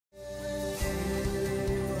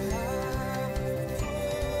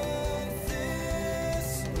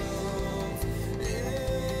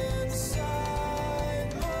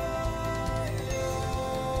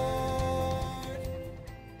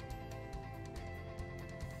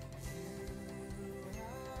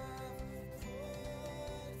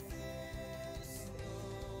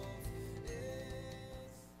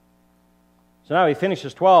So now he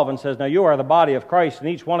finishes 12 and says, now you are the body of Christ, and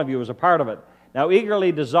each one of you is a part of it. Now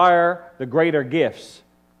eagerly desire the greater gifts,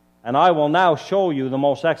 and I will now show you the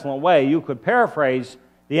most excellent way. You could paraphrase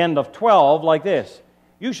the end of 12 like this.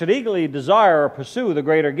 You should eagerly desire or pursue the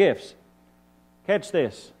greater gifts. Catch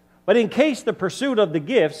this. But in case the pursuit of the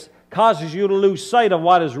gifts causes you to lose sight of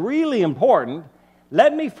what is really important,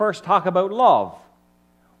 let me first talk about love,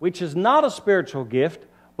 which is not a spiritual gift,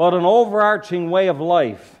 but an overarching way of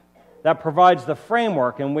life that provides the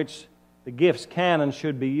framework in which the gifts can and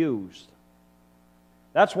should be used.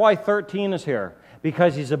 That's why 13 is here,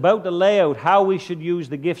 because he's about to lay out how we should use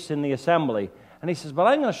the gifts in the assembly. And he says, but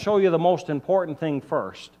I'm going to show you the most important thing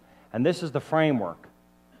first. And this is the framework.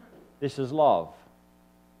 This is love.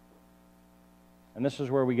 And this is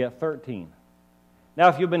where we get 13. Now,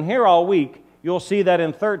 if you've been here all week, you'll see that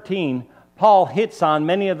in 13, Paul hits on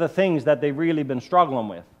many of the things that they've really been struggling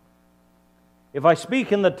with. If I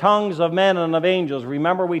speak in the tongues of men and of angels,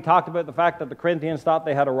 remember we talked about the fact that the Corinthians thought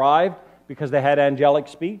they had arrived because they had angelic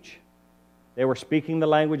speech. They were speaking the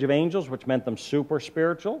language of angels, which meant them super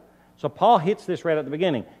spiritual. So Paul hits this right at the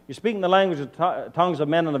beginning. You're speaking the language of tongues of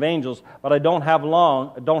men and of angels, but I don't have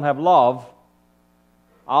love.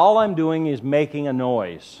 All I'm doing is making a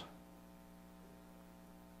noise.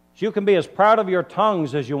 So you can be as proud of your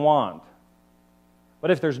tongues as you want, but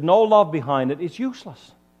if there's no love behind it, it's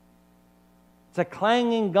useless. It's a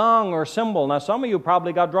clanging gong or cymbal. Now, some of you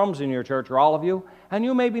probably got drums in your church, or all of you, and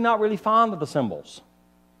you may be not really fond of the cymbals.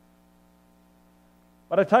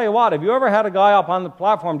 But I tell you what, have you ever had a guy up on the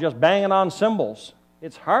platform just banging on cymbals?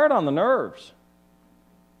 It's hard on the nerves.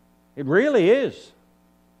 It really is.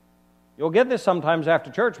 You'll get this sometimes after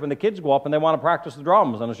church when the kids go up and they want to practice the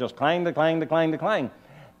drums, and it's just clang, to clang, to clang, to clang.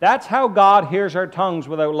 That's how God hears our tongues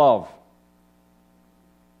without love.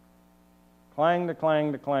 Clang, to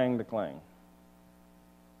clang, to clang, to clang.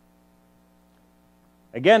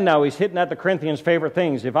 Again, now he's hitting at the Corinthians' favorite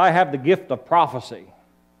things. If I have the gift of prophecy,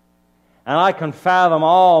 and I can fathom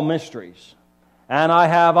all mysteries, and I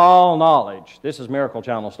have all knowledge, this is Miracle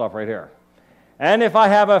Channel stuff right here, and if I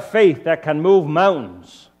have a faith that can move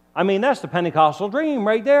mountains, I mean, that's the Pentecostal dream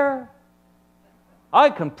right there. I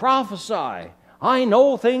can prophesy. I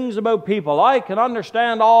know things about people. I can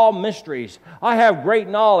understand all mysteries. I have great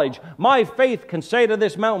knowledge. My faith can say to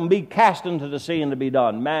this mountain, be cast into the sea and to be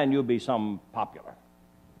done. Man, you'll be some popular.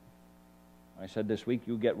 I said this week,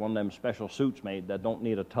 you get one of them special suits made that don't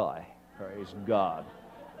need a tie. Praise God.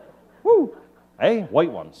 Woo! Hey,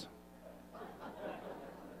 white ones.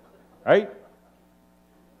 Right?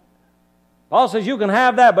 Paul says you can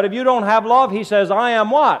have that, but if you don't have love, he says, I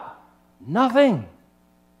am what? Nothing.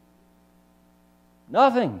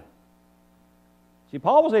 Nothing. See,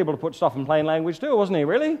 Paul was able to put stuff in plain language too, wasn't he,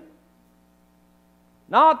 really?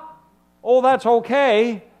 Not, oh, that's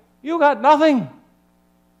okay. You got nothing.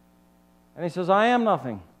 And he says, I am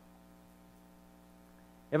nothing.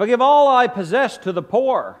 If I give all I possess to the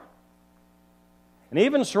poor, and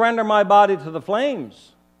even surrender my body to the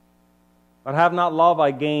flames, but have not love,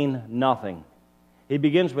 I gain nothing. He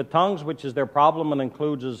begins with tongues, which is their problem, and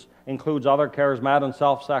includes other charismatic and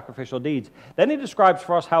self-sacrificial deeds. Then he describes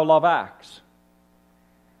for us how love acts.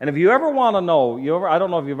 And if you ever want to know, I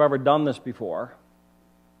don't know if you've ever done this before,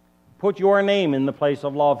 put your name in the place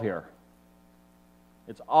of love here.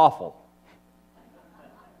 It's awful.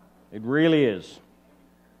 It really is.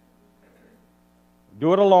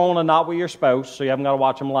 Do it alone and not with your spouse, so you haven't got to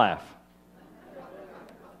watch them laugh.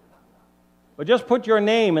 But just put your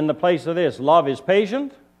name in the place of this. Love is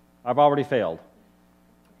patient. I've already failed.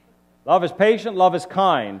 Love is patient. Love is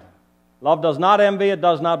kind. Love does not envy. It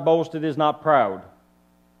does not boast. It is not proud.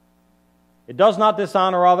 It does not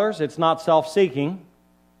dishonor others. It's not self-seeking.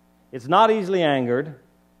 It's not easily angered,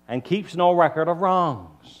 and keeps no record of wrongs.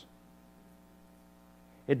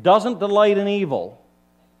 It doesn't delight in evil.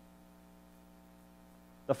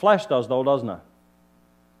 The flesh does, though, doesn't it?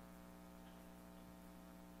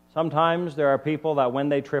 Sometimes there are people that when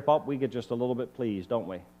they trip up, we get just a little bit pleased, don't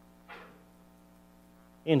we?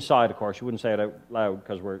 Inside, of course. You wouldn't say it out loud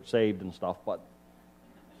because we're saved and stuff, but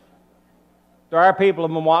there are people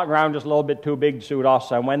who have been walking around just a little bit too big to suit us,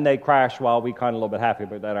 and when they crash, well, we kind of a little bit happy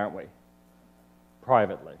about that, aren't we?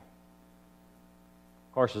 Privately.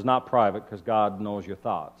 Of course, it's not private because God knows your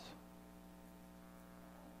thoughts.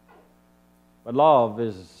 But love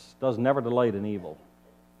does never delight in evil.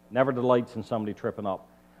 Never delights in somebody tripping up.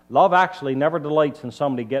 Love actually never delights in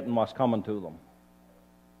somebody getting what's coming to them.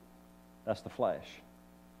 That's the flesh.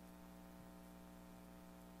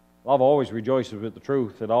 Love always rejoices with the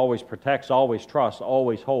truth. It always protects, always trusts,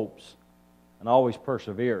 always hopes, and always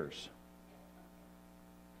perseveres.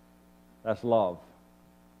 That's love.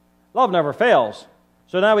 Love never fails.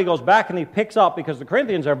 So now he goes back and he picks up, because the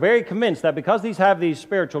Corinthians are very convinced that because these have these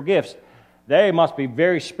spiritual gifts, they must be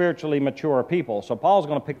very spiritually mature people. So Paul's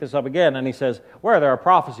going to pick this up again, and he says, where there are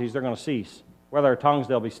prophecies, they're going to cease. Where there are tongues,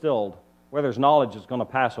 they'll be stilled. Where there's knowledge, it's going to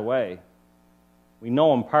pass away. We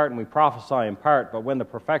know in part and we prophesy in part, but when the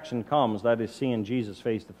perfection comes, that is seeing Jesus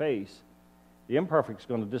face to face, the imperfect is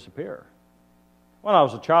going to disappear. When I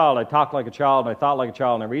was a child, I talked like a child, and I thought like a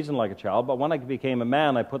child, and I reasoned like a child. But when I became a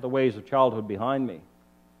man, I put the ways of childhood behind me.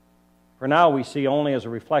 For now we see only as a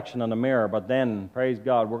reflection in a mirror, but then, praise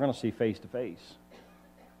God, we're going to see face to face.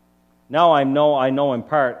 Now I know in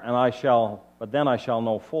part, but then I shall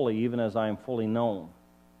know fully, even as I am fully known.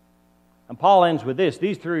 And Paul ends with this: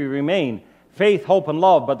 these three remain, faith, hope, and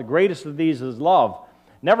love, but the greatest of these is love.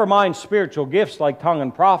 Never mind spiritual gifts like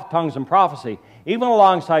tongues and prophecy. Even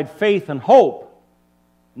alongside faith and hope,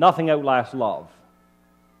 nothing outlasts love.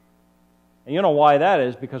 And you know why that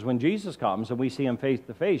is? Because when Jesus comes and we see Him face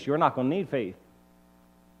to face, you're not going to need faith.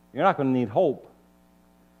 You're not going to need hope.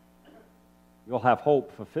 You'll have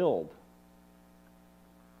hope fulfilled.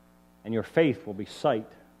 And your faith will be sight.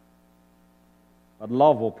 But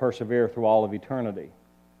love will persevere through all of eternity.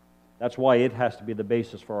 That's why it has to be the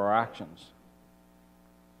basis for our actions.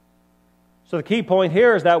 So the key point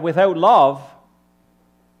here is that without love,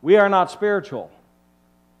 we are not spiritual.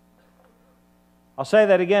 I'll say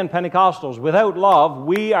that again, Pentecostals. Without love,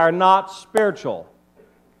 we are not spiritual.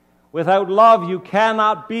 Without love, you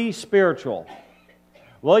cannot be spiritual.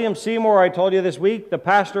 William Seymour, I told you this week, the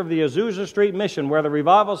pastor of the Azusa Street Mission, where the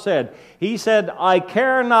revival said, he said, I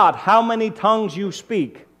care not how many tongues you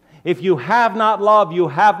speak. If you have not love, you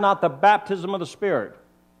have not the baptism of the Spirit.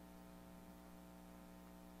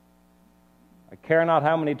 I care not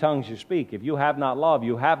how many tongues you speak. If you have not love,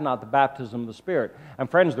 you have not the baptism of the Spirit. And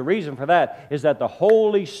friends, the reason for that is that the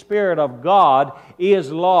Holy Spirit of God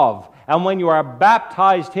is love. And when you are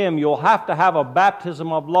baptized Him, you'll have to have a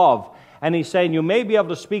baptism of love. And He's saying you may be able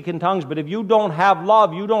to speak in tongues, but if you don't have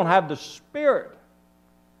love, you don't have the Spirit.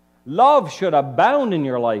 Love should abound in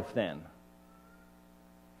your life then.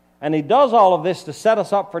 And He does all of this to set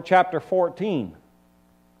us up for chapter 14.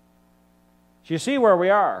 So you see where we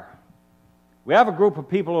are. We have a group of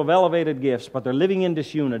people who have elevated gifts, but they're living in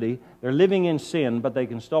disunity. They're living in sin, but they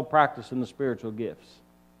can still practice in the spiritual gifts.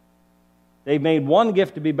 They've made one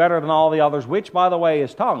gift to be better than all the others, which, by the way,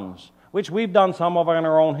 is tongues, which we've done some of in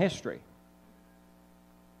our own history.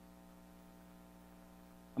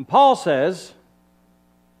 And Paul says,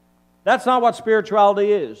 that's not what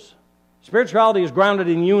spirituality is. Spirituality is grounded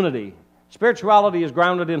in unity. Spirituality is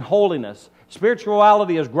grounded in holiness.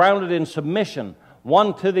 Spirituality is grounded in submission,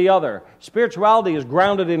 one to the other. Spirituality is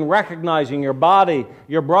grounded in recognizing your body,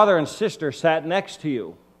 your brother and sister sat next to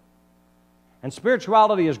you. And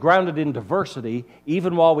spirituality is grounded in diversity,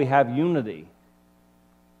 even while we have unity.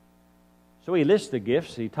 So he lists the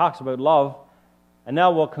gifts, he talks about love, and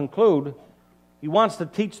now we'll conclude. He wants to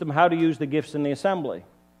teach them how to use the gifts in the assembly.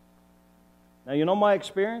 Now, you know my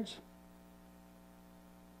experience?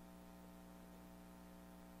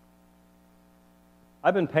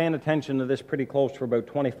 I've been paying attention to this pretty close for about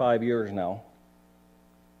 25 years now.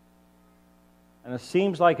 And it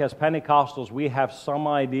seems like as Pentecostals we have some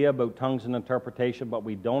idea about tongues and interpretation, but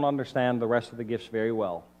we don't understand the rest of the gifts very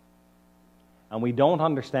well. And we don't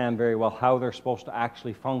understand very well how they're supposed to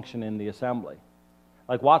actually function in the assembly.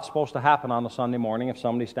 Like what's supposed to happen on a Sunday morning if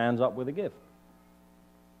somebody stands up with a gift.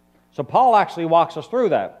 So Paul actually walks us through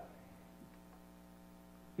that.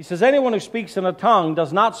 He says, anyone who speaks in a tongue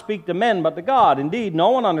does not speak to men but to God. Indeed, no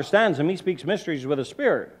one understands him. He speaks mysteries with a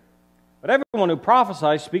spirit. But everyone who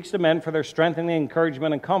prophesies speaks to men for their strengthening,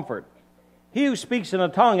 encouragement, and comfort. He who speaks in a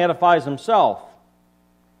tongue edifies himself.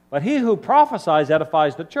 But he who prophesies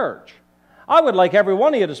edifies the church. I would like every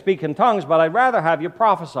one of you to speak in tongues, but I'd rather have you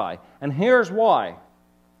prophesy. And here's why.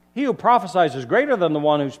 He who prophesies is greater than the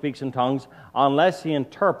one who speaks in tongues unless he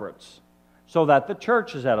interprets, so that the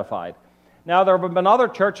church is edified. Now, there have been other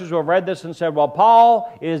churches who have read this and said, well,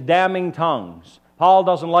 Paul is damning tongues. Paul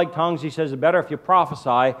doesn't like tongues. He says it's better if you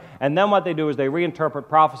prophesy. And then what they do is they reinterpret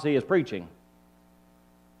prophecy as preaching.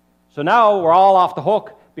 So now we're all off the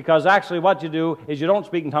hook, because actually what you do is you don't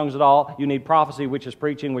speak in tongues at all. You need prophecy, which is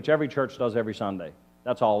preaching, which every church does every Sunday.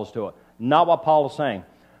 That's all there is to it. Not what Paul is saying.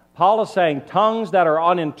 Paul is saying tongues that are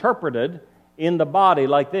uninterpreted in the body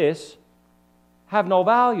like this have no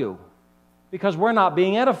value, because we're not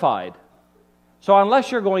being edified. So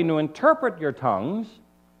unless you're going to interpret your tongues,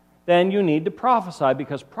 then you need to prophesy,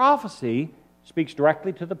 because prophecy speaks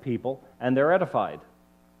directly to the people and they're edified.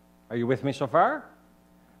 Are you with me so far?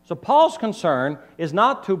 So Paul's concern is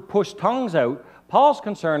not to push tongues out. Paul's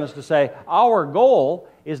concern is to say our goal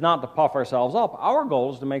is not to puff ourselves up. Our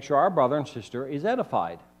goal is to make sure our brother and sister is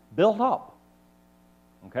edified, built up.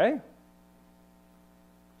 Okay?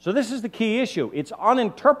 So this is the key issue. It's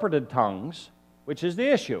uninterpreted tongues, which is the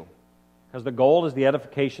issue, because the goal is the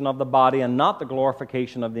edification of the body and not the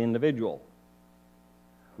glorification of the individual.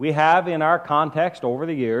 We have, in our context over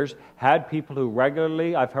the years, had people who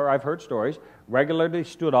regularly, I've heard stories, regularly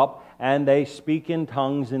stood up and they speak in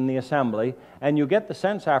tongues in the assembly, and you get the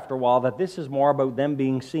sense after a while that this is more about them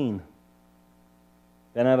being seen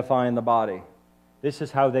than edifying the body. This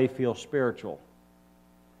is how they feel spiritual.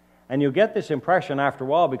 And you get this impression after a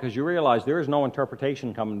while because you realize there is no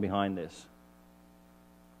interpretation coming behind this.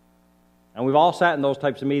 And we've all sat in those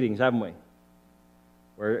types of meetings, haven't we?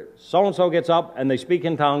 Where so-and-so gets up and they speak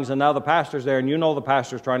in tongues, and now the pastor's there, and you know the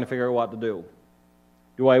pastor's trying to figure out what to do.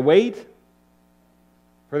 Do I wait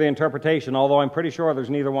for the interpretation, although I'm pretty sure there's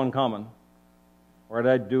neither one coming? Or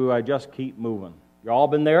do I just keep moving? You all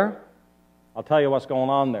been there? I'll tell you what's going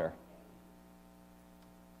on there.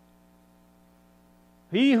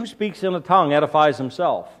 He who speaks in a tongue edifies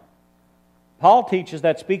himself. Paul teaches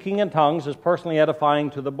that speaking in tongues is personally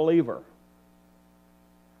edifying to the believer.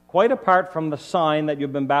 Quite apart from the sign that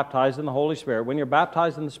you've been baptized in the Holy Spirit, when you're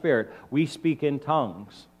baptized in the Spirit, we speak in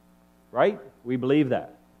tongues. Right? We believe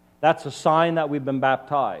that. That's a sign that we've been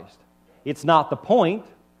baptized. It's not the point.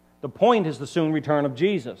 The point is the soon return of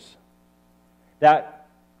Jesus. That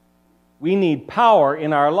we need power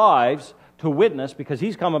in our lives to witness, because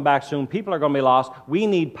He's coming back soon. People are going to be lost. We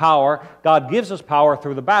need power. God gives us power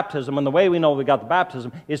through the baptism, and the way we know we got the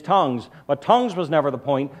baptism is tongues. But tongues was never the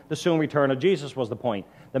point. The soon return of Jesus was the point.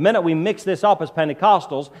 The minute we mix this up as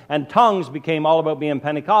Pentecostals, and tongues became all about being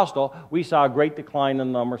Pentecostal, we saw a great decline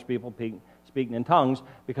in the number of people speaking in tongues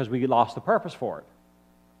because we lost the purpose for it.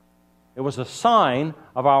 It was a sign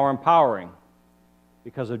of our empowering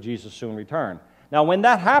because of Jesus' soon return. Now, when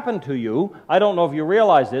that happened to you, I don't know if you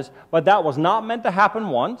realize this, but that was not meant to happen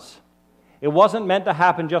once. It wasn't meant to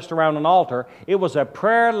happen just around an altar. It was a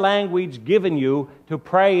prayer language given you to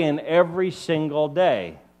pray in every single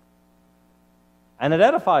day. And it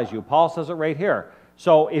edifies you. Paul says it right here.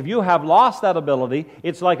 So if you have lost that ability,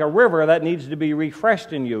 it's like a river that needs to be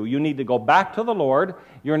refreshed in you. You need to go back to the Lord.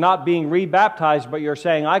 You're not being rebaptized, but you're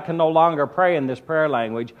saying, I can no longer pray in this prayer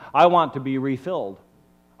language. I want to be refilled.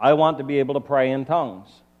 I want to be able to pray in tongues.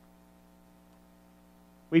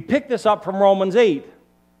 We pick this up from Romans 8.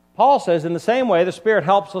 Paul says, in the same way, the Spirit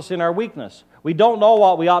helps us in our weakness. We don't know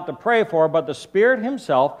what we ought to pray for, but the Spirit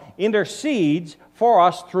Himself intercedes for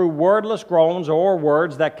us through wordless groans or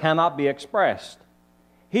words that cannot be expressed.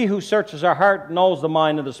 He who searches our heart knows the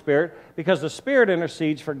mind of the Spirit, because the Spirit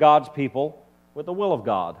intercedes for God's people with the will of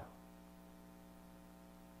God.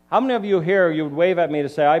 How many of you here, you would wave at me to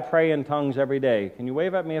say, I pray in tongues every day? Can you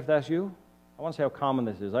wave at me if that's you? I want to see how common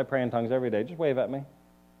this is. I pray in tongues every day. Just wave at me.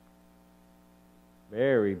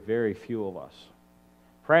 Very, very few of us.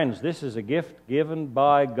 Friends, this is a gift given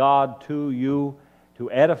by God to you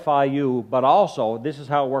to edify you, but also, this is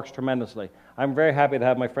how it works tremendously. I'm very happy to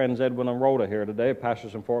have my friends Edwin and Rhoda here today,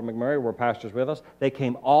 pastors in Fort McMurray. We're pastors with us. They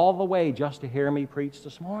came all the way just to hear me preach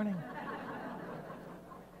this morning.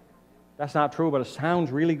 That's not true, but it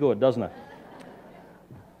sounds really good, doesn't it?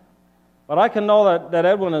 But I can know that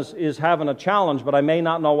Edwin is having a challenge, but I may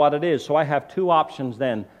not know what it is. So I have two options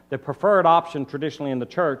then. The preferred option traditionally in the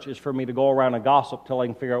church is for me to go around and gossip till I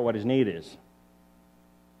can figure out what his need is,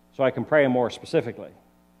 so I can pray him more specifically.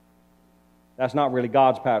 That's not really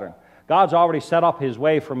God's pattern. God's already set up His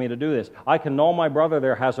way for me to do this. I can know my brother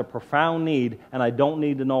there has a profound need, and I don't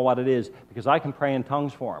need to know what it is, because I can pray in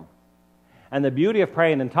tongues for him. And the beauty of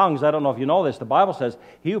praying in tongues, I don't know if you know this, the Bible says,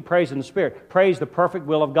 he who prays in the Spirit prays the perfect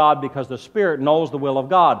will of God, because the Spirit knows the will of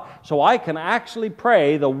God. So I can actually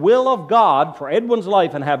pray the will of God for Edwin's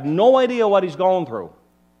life and have no idea what he's going through.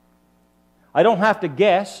 I don't have to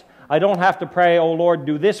guess. I don't have to pray, oh Lord,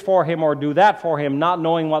 do this for him or do that for him, not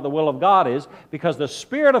knowing what the will of God is, because the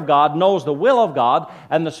Spirit of God knows the will of God,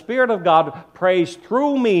 and the Spirit of God prays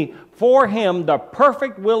through me for him the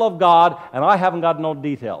perfect will of God, and I haven't got no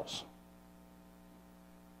details.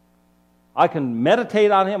 I can meditate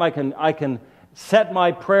on him. I can set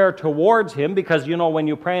my prayer towards him, because, you know, when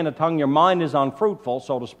you pray in a tongue, your mind is unfruitful,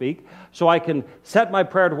 so to speak. So I can set my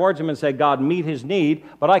prayer towards him and say, God, meet his need.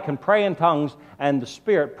 But I can pray in tongues, and the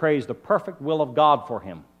Spirit prays the perfect will of God for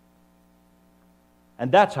him. And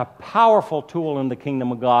that's a powerful tool in the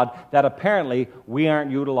kingdom of God that apparently we aren't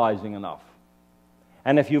utilizing enough.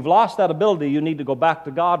 And if you've lost that ability, you need to go back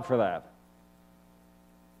to God for that.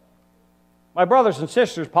 My brothers and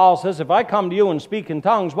sisters, Paul says, if I come to you and speak in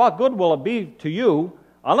tongues, what good will it be to you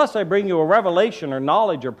unless I bring you a revelation or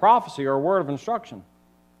knowledge or prophecy or a word of instruction?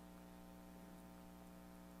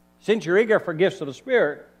 Since you're eager for gifts of the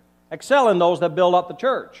Spirit, excel in those that build up the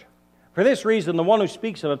church. For this reason, the one who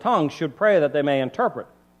speaks in a tongue should pray that they may interpret.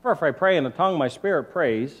 For if I pray in a tongue, my spirit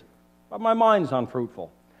prays, but my mind's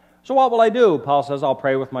unfruitful. So what will I do? Paul says, I'll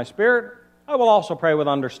pray with my spirit. I will also pray with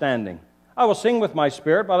understanding. I will sing with my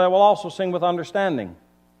spirit, but I will also sing with understanding.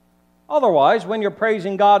 Otherwise, when you're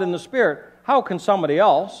praising God in the Spirit, how can somebody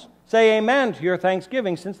else say amen to your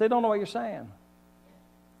thanksgiving since they don't know what you're saying?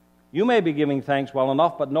 You may be giving thanks well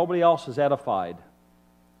enough, but nobody else is edified.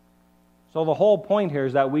 So the whole point here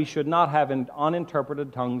is that we should not have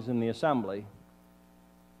uninterpreted tongues in the assembly,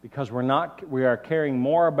 because we are caring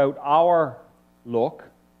more about our look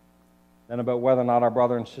than about whether or not our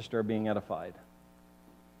brother and sister are being edified.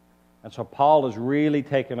 And so Paul is really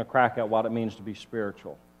taking a crack at what it means to be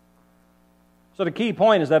spiritual. So the key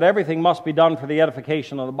point is that everything must be done for the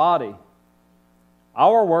edification of the body.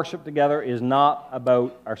 Our worship together is not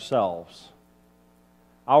about ourselves.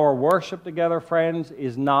 Our worship together, friends,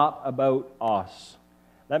 is not about us.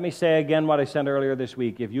 Let me say again what I said earlier this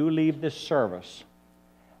week. If you leave this service,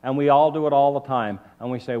 and we all do it all the time, and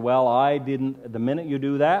we say, well, I didn't, the minute you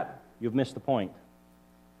do that, you've missed the point.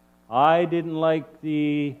 I didn't like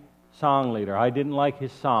the song leader. I didn't like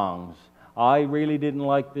his songs. I really didn't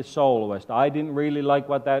like this soloist. I didn't really like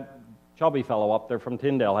what that chubby fellow up there from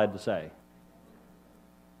Tyndale had to say.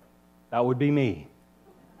 That would be me.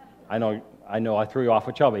 I know I threw you off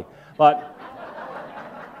with chubby. But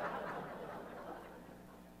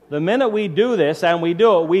the minute we do this, and we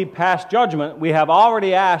do it, we pass judgment. We have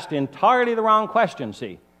already asked entirely the wrong question,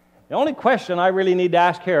 see. The only question I really need to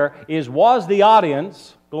ask here is, was the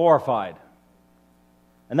audience glorified?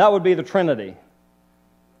 And that would be the Trinity.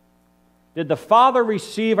 Did the Father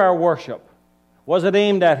receive our worship? Was it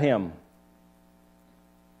aimed at Him?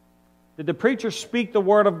 Did the preacher speak the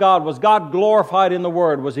Word of God? Was God glorified in the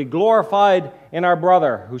Word? Was He glorified in our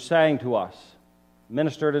brother who sang to us,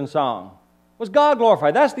 ministered in song? Was God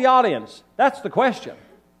glorified? That's the audience. That's the question.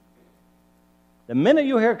 The minute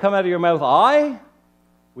you hear it come out of your mouth, I,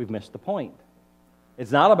 we've missed the point.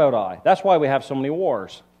 It's not about I. That's why we have so many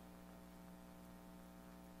wars.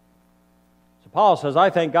 So Paul says,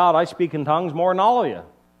 I thank God I speak in tongues more than all of you.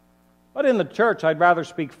 But in the church, I'd rather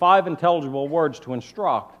speak 5 intelligible words to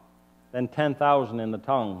instruct than 10,000 in the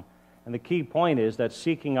tongue. And the key point is that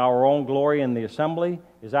seeking our own glory in the assembly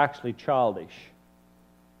is actually childish.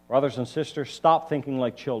 Brothers and sisters, stop thinking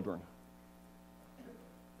like children.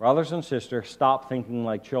 Brothers and sisters, stop thinking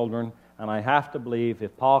like children. And I have to believe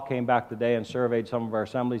if Paul came back today and surveyed some of our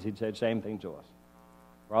assemblies, he'd say the same thing to us.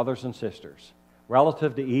 Brothers and sisters,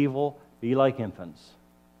 relative to evil, be like infants.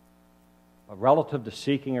 But relative to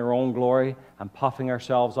seeking our own glory and puffing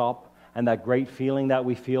ourselves up, and that great feeling that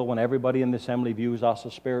we feel when everybody in the assembly views us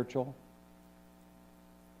as spiritual,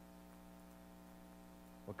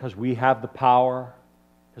 because we have the power,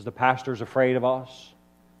 because the pastor's afraid of us.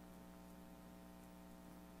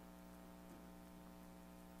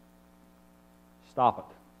 Stop it.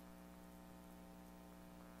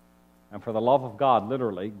 And for the love of God,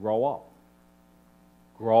 literally, grow up.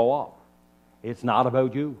 Grow up. It's not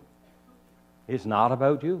about you. It's not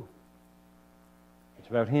about you. It's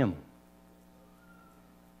about Him.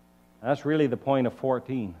 And that's really the point of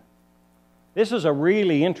 14. This is a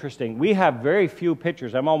really interesting, we have very few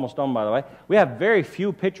pictures. I'm almost done, by the way. We have very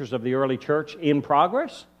few pictures of the early church in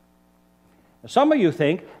progress. Some of you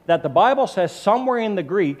think that the Bible says somewhere in the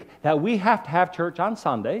Greek that we have to have church on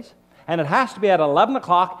Sundays, and it has to be at 11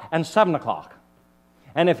 o'clock and 7 o'clock.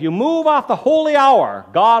 And if you move off the holy hour,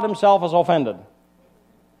 God Himself is offended.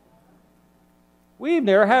 We've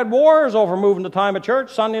never had wars over moving the time of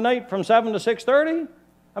church Sunday night from 7 to 6:30.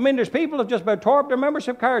 I mean, there's people who have just about tore up their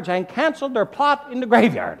membership cards and canceled their plot in the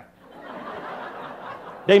graveyard.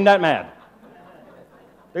 They ain't that mad.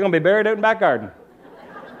 They're going to be buried out in the back garden.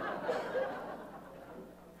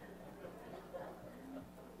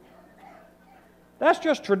 That's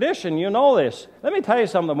just tradition. You know this. Let me tell you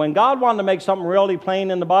something. When God wanted to make something really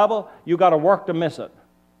plain in the Bible, you got to work to miss it.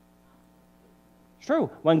 It's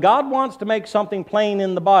true. When God wants to make something plain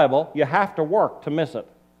in the Bible, you have to work to miss it.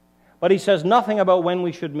 But He says nothing about when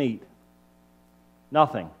we should meet.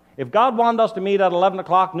 Nothing. If God wanted us to meet at 11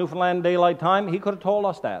 o'clock Newfoundland Daylight Time, He could have told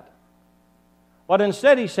us that. But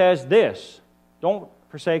instead He says this, don't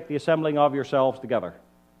forsake the assembling of yourselves together.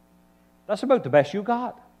 That's about the best you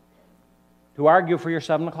got, to argue for your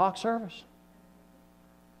 7 o'clock service.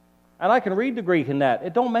 And I can read the Greek in that.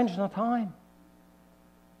 It don't mention a time.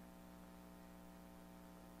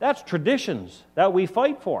 That's traditions that we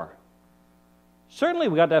fight for. Certainly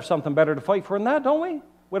we got to have something better to fight for than that, don't we?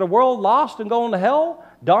 With a world lost and going to hell,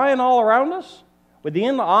 dying all around us, with the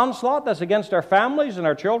onslaught that's against our families and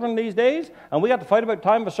our children these days, and we got to fight about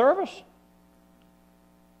time of service?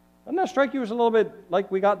 Doesn't that strike you as a little bit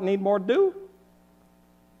like we need more to do?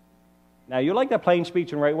 Now, you liked that plain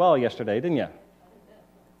speech and right well yesterday, didn't you?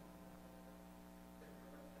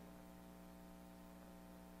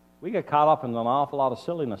 We get caught up in an awful lot of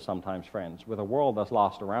silliness sometimes, friends, with a world that's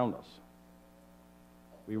lost around us.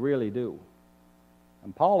 We really do.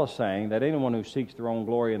 And Paul is saying that anyone who seeks their own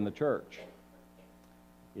glory in the church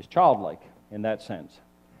is childlike in that sense.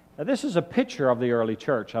 Now, this is a picture of the early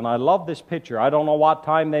church, and I love this picture. I don't know what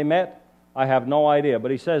time they met. I have no idea.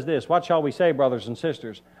 But he says this, what shall we say, brothers and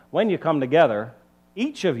sisters? When you come together,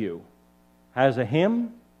 each of you has a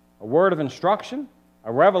hymn, a word of instruction,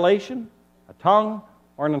 a revelation, a tongue,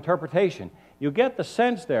 or an interpretation. You get the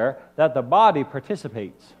sense there that the body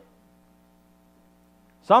participates.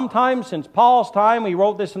 Sometime since Paul's time, he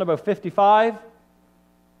wrote this in about 55,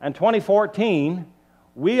 and 2014,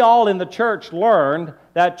 we all in the church learned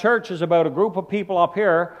that church is about a group of people up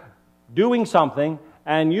here doing something,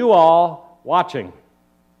 and you all watching.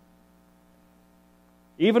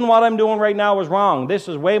 Even what I'm doing right now is wrong. This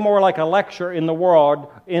is way more like a lecture in the world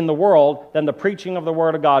than the preaching of the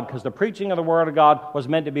Word of God, because the preaching of the Word of God was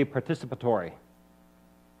meant to be participatory.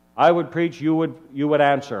 I would preach, you would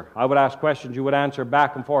answer. I would ask questions, you would answer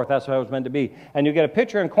back and forth. That's how it was meant to be. And you get a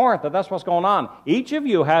picture in Corinth that that's what's going on. Each of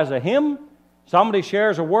you has a hymn, somebody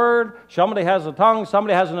shares a word, somebody has a tongue,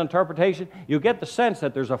 somebody has an interpretation. You get the sense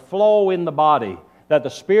that there's a flow in the body, that the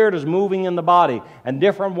Spirit is moving in the body, and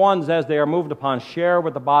different ones, as they are moved upon, share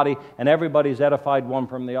with the body, and everybody's edified one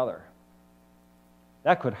from the other.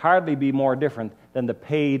 That could hardly be more different than the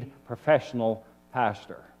paid professional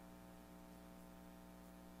pastor.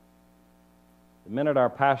 The minute our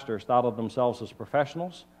pastors thought of themselves as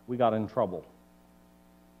professionals, we got in trouble.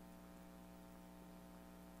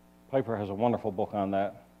 Piper has a wonderful book on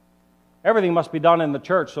that. Everything must be done in the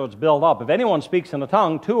church so it's built up. If anyone speaks in a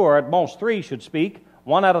tongue, 2 or at most 3 should speak,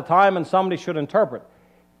 1 at a time, and somebody should interpret.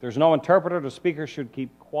 If there's no interpreter, the speaker should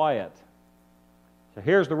keep quiet. So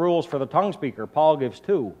here's the rules for the tongue speaker. Paul gives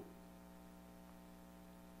 2.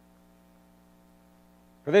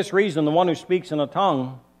 For this reason, the one who speaks in a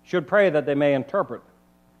tongue should pray that they may interpret.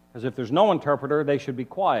 Because if there's no interpreter, they should be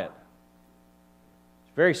quiet.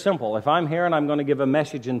 It's very simple. If I'm here and I'm going to give a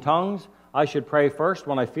message in tongues, I should pray first,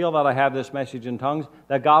 when I feel that I have this message in tongues,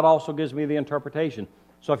 that God also gives me the interpretation.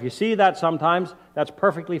 So if you see that sometimes, that's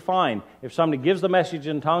perfectly fine. If somebody gives the message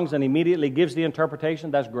in tongues and immediately gives the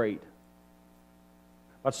interpretation, that's great.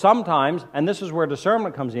 But sometimes, and this is where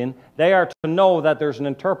discernment comes in, they are to know that there's an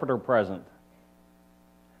interpreter present.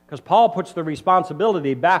 Because Paul puts the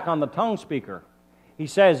responsibility back on the tongue speaker. He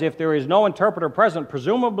says if there is no interpreter present,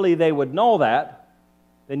 presumably they would know that,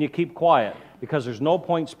 then you keep quiet, because there's no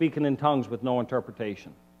point speaking in tongues with no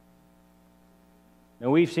interpretation. Now,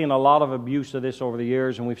 we've seen a lot of abuse of this over the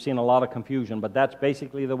years, and we've seen a lot of confusion, but that's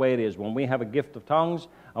basically the way it is. When we have a gift of tongues,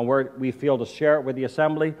 and we feel to share it with the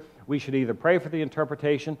assembly, we should either pray for the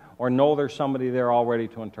interpretation or know there's somebody there already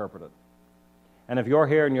to interpret it. And if you're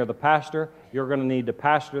here and you're the pastor, you're going to need to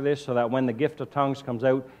pastor this so that when the gift of tongues comes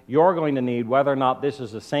out, you're going to need, whether or not this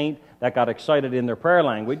is a saint that got excited in their prayer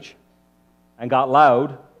language and got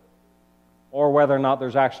loud, or whether or not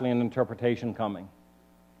there's actually an interpretation coming.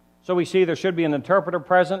 So we see there should be an interpreter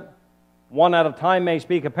present. 1 at a time may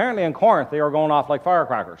speak. Apparently in Corinth, they were going off like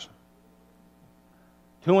firecrackers.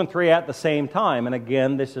 2 and 3 at the same time. And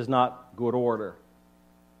again, this is not good order.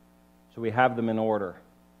 So we have them in order.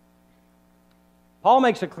 Paul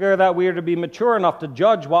makes it clear that we are to be mature enough to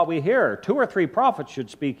judge what we hear. 2 or 3 prophets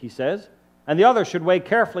should speak, he says, and the others should weigh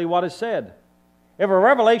carefully what is said. If a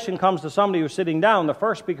revelation comes to somebody who's sitting down, the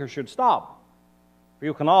first speaker should stop. For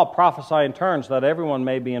you can all prophesy in turns, so that everyone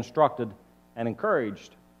may be instructed and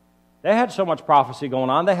encouraged. They had so much prophecy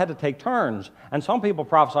going on, they had to take turns. And some people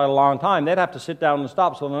prophesied a long time. They'd have to sit down and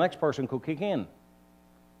stop so the next person could kick in.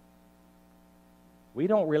 We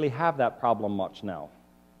don't really have that problem much now.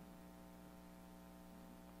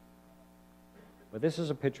 But this is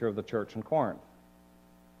a picture of the church in Corinth.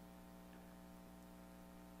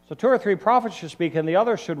 So 2 or 3 prophets should speak, and the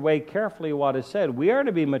others should weigh carefully what is said. We are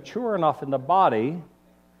to be mature enough in the body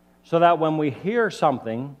so that when we hear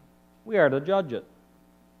something, we are to judge it.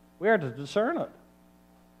 We are to discern it.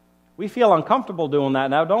 We feel uncomfortable doing that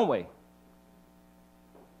now, don't we?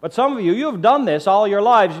 But some of you have done this all your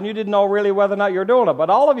lives, and you didn't know really whether or not you're doing it. But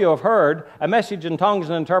all of you have heard a message in tongues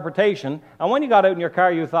and interpretation, and when you got out in your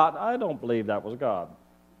car, you thought, I don't believe that was God.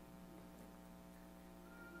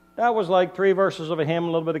 That was like 3 verses of a hymn, a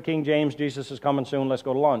little bit of King James, Jesus is coming soon, let's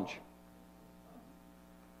go to lunch.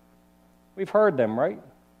 We've heard them, right?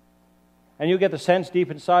 and you get the sense deep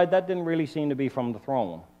inside that didn't really seem to be from the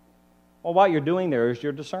throne. Well, what you're doing there is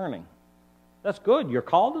you're discerning. That's good. You're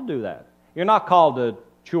called to do that. You're not called to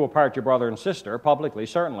chew apart your brother and sister, publicly,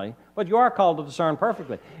 certainly, but you are called to discern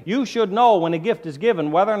perfectly. You should know when a gift is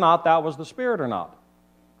given whether or not that was the Spirit or not.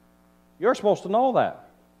 You're supposed to know that.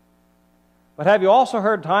 But have you also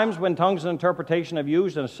heard times when tongues and interpretation have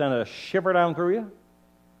used and sent a shiver down through you?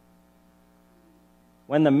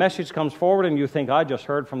 When the message comes forward and you think, I just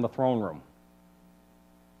heard from the throne room.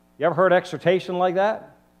 You ever heard exhortation like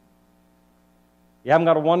that? You haven't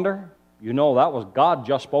got to wonder? You know that was God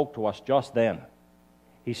just spoke to us just then.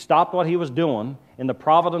 He stopped what he was doing in the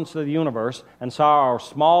providence of the universe and saw our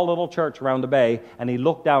small little church around the bay, and he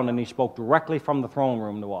looked down and he spoke directly from the throne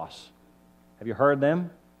room to us. Have you heard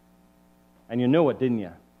them? And you knew it, didn't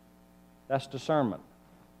you? That's discernment.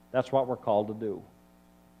 That's what we're called to do.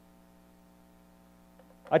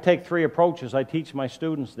 I take 3 approaches. I teach my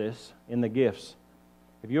students this in the gifts.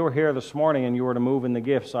 If you were here this morning and you were to move in the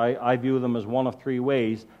gifts, I view them as one of 3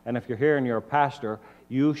 ways. And if you're here and you're a pastor,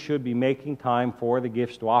 you should be making time for the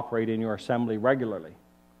gifts to operate in your assembly regularly.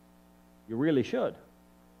 You really should.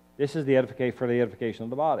 This is the edification of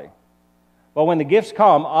the body. But when the gifts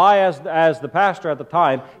come, I, as the pastor at the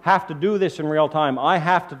time, have to do this in real time. I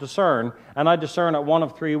have to discern, and I discern it one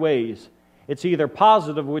of 3 ways. It's either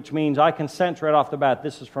positive, which means I can sense right off the bat,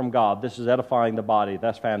 this is from God, this is edifying the body,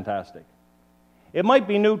 that's fantastic. It might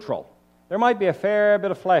be neutral. There might be a fair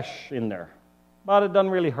bit of flesh in there, but it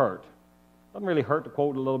doesn't really hurt. It doesn't really hurt to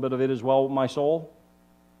quote a little bit of it as well with my soul.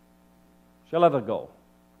 So let it go.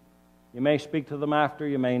 You may speak to them after,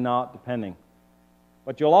 you may not, depending.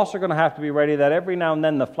 But you're also going to have to be ready that every now and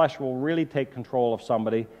then the flesh will really take control of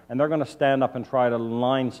somebody, and they're going to stand up and try to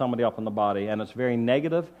line somebody up in the body, and it's very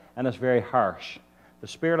negative and it's very harsh. The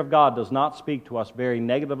Spirit of God does not speak to us very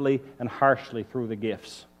negatively and harshly through the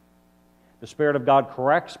gifts. The Spirit of God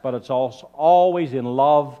corrects, but it's also always in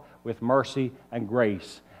love with mercy and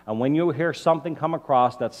grace. And when you hear something come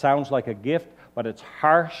across that sounds like a gift, but it's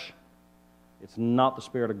harsh, it's not the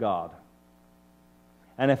Spirit of God.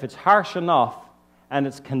 And if it's harsh enough and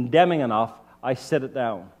it's condemning enough, I sit it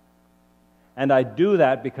down. And I do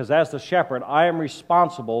that because as the shepherd, I am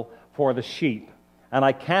responsible for the sheep. And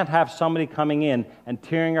I can't have somebody coming in and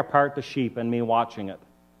tearing apart the sheep and me watching it.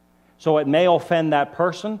 So it may offend that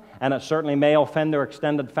person, and it certainly may offend their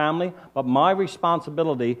extended family, but my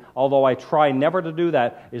responsibility, although I try never to do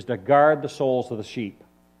that, is to guard the souls of the sheep.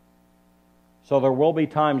 So there will be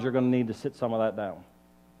times you're going to need to sit some of that down.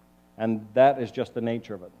 And that is just the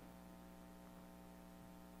nature of it.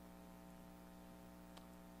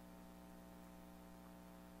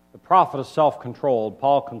 The prophet is self-controlled.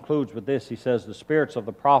 Paul concludes with this. He says, the spirits of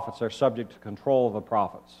the prophets are subject to control of the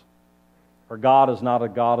prophets. For God is not a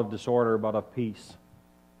God of disorder, but of peace.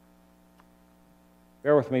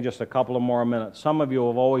 Bear with me just a couple of more minutes. Some of you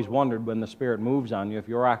have always wondered when the Spirit moves on you if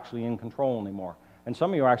you're actually in control anymore. And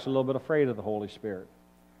some of you are actually a little bit afraid of the Holy Spirit.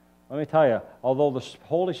 Let me tell you, although the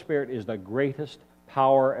Holy Spirit is the greatest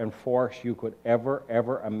power and force you could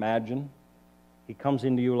ever imagine, He comes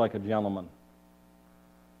into you like a gentleman,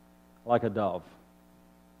 like a dove.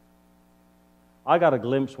 I got a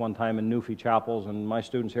glimpse one time in Newfie Chapels, and my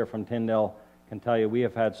students here from Tyndale can tell you we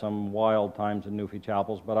have had some wild times in Newfie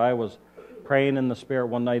Chapels, but I was praying in the Spirit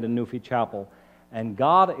one night in Newfie Chapel, and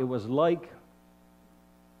God, it was like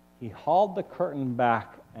He hauled the curtain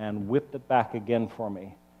back and whipped it back again for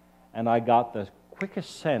me, and I got the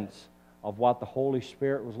quickest sense of what the Holy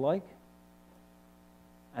Spirit was like.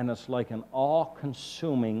 And it's like an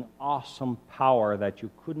all-consuming, awesome power that you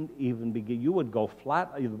couldn't even begin. You would go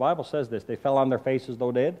flat. The Bible says this. They fell on their faces,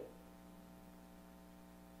 though dead.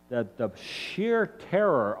 That the sheer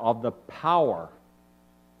terror of the power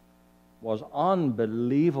was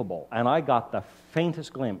unbelievable. And I got the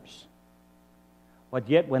faintest glimpse. But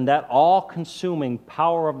yet, when that all-consuming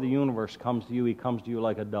power of the universe comes to you, He comes to you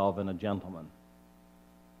like a dove and a gentleman.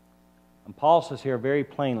 And Paul says here very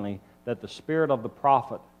plainly that the spirit of the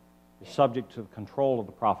prophet is subject to the control of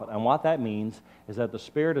the prophet. And what that means is that the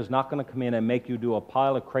Spirit is not going to come in and make you do a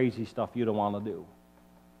pile of crazy stuff you don't want to do.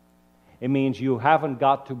 It means you haven't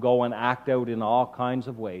got to go and act out in all kinds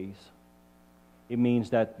of ways. It means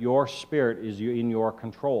that your spirit is in your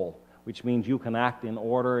control, which means you can act in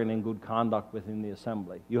order and in good conduct within the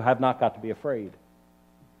assembly. You have not got to be afraid.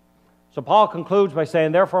 So Paul concludes by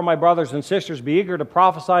saying, therefore, my brothers and sisters, be eager to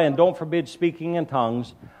prophesy and don't forbid speaking in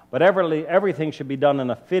tongues, but everything should be done in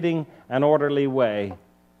a fitting and orderly way.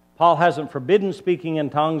 Paul hasn't forbidden speaking in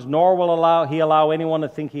tongues, nor will he allow anyone to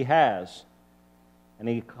think he has. And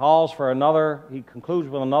he concludes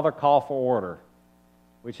with another call for order,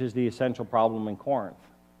 which is the essential problem in Corinth.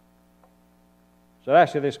 So I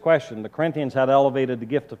ask you this question. The Corinthians had elevated the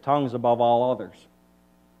gift of tongues above all others.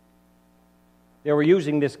 They were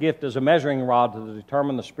using this gift as a measuring rod to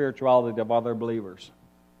determine the spirituality of other believers.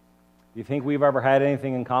 Do you think we've ever had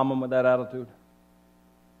anything in common with that attitude?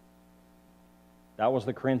 That was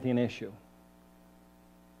the Corinthian issue.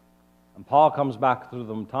 And Paul comes back to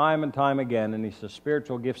them time and time again, and he says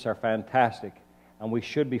spiritual gifts are fantastic, and we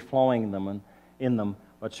should be flowing in them.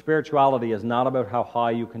 But spirituality is not about how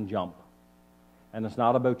high you can jump. And it's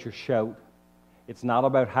not about your shout. It's not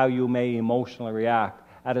about how you may emotionally react.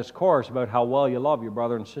 At its core, it's about how well you love your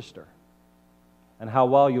brother and sister. And how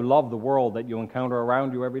well you love the world that you encounter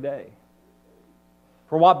around you every day.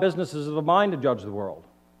 For what business is it of mine to judge the world?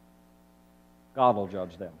 God will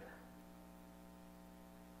judge them.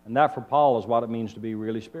 And that for Paul is what it means to be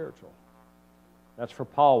really spiritual. That's for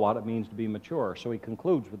Paul what it means to be mature. So he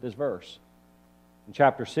concludes with this verse. In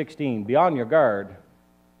chapter 16, be on your guard,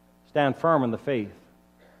 stand firm in the faith,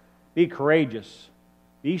 be courageous,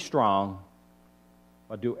 be strong,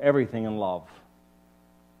 but do everything in love.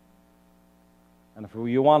 And if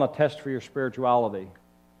you want a test for your spirituality,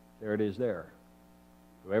 there it is there.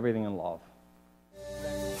 Do everything in love.